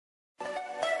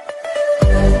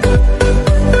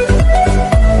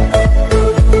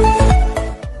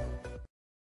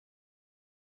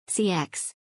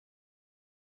CX.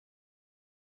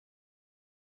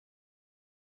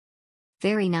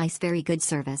 Very nice, very good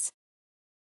service.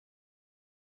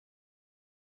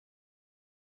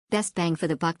 Best bang for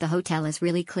the buck, the hotel is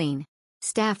really clean.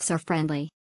 Staffs are friendly.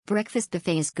 Breakfast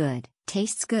buffet is good,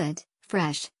 tastes good,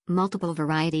 fresh, multiple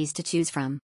varieties to choose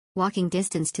from. Walking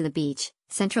distance to the beach,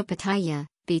 Central Pattaya,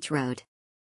 Beach Road.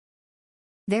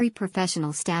 Very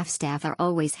professional staff are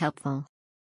always helpful.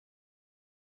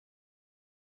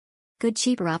 Good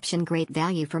cheaper option, great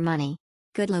value for money.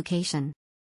 Good location.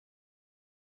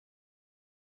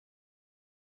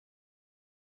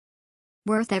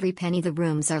 Worth every penny, the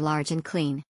rooms are large and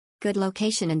clean. Good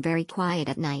location and very quiet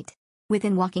at night.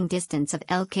 Within walking distance of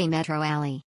LK Metro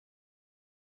Alley.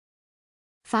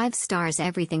 5 stars,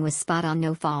 everything was spot on,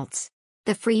 no faults.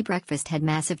 The free breakfast had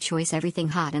massive choice, everything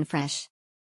hot and fresh.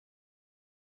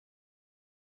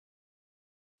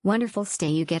 Wonderful stay,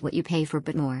 you get what you pay for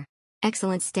but more.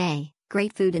 Excellent stay,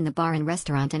 great food in the bar and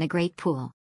restaurant and a great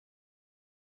pool.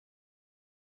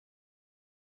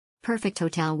 Perfect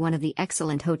hotel, one of the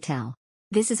excellent hotel.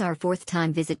 This is our 4th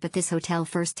time visit, but this hotel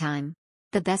first time.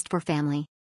 The best for family.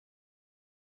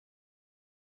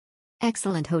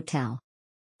 Excellent hotel.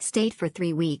 Stayed for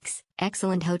 3 weeks,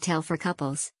 excellent hotel for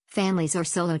couples, families or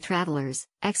solo travelers,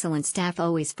 excellent staff,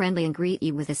 always friendly and greet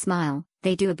you with a smile.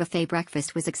 They do a buffet,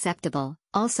 breakfast was acceptable.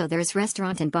 Also there's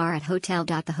restaurant and bar at hotel.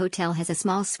 The hotel has a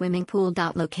small swimming pool.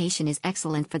 Location is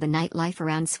excellent for the nightlife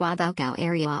around Swabaukau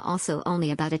area, also only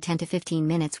about a 10 to 15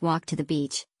 minutes walk to the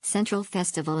beach. Central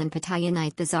Festival and Pattaya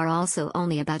Night Bazaar also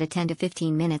only about a 10 to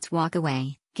 15 minutes walk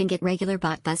away. Can get regular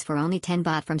bot bus for only 10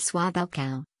 baht from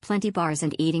Swabaukau. Plenty bars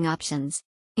and eating options.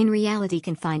 In reality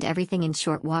can find everything in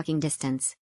short walking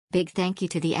distance. Big thank you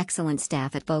to the excellent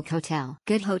staff at Vogue Hotel.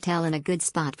 Good hotel and a good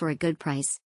spot for a good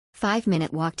price.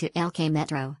 5-minute walk to LK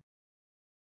Metro.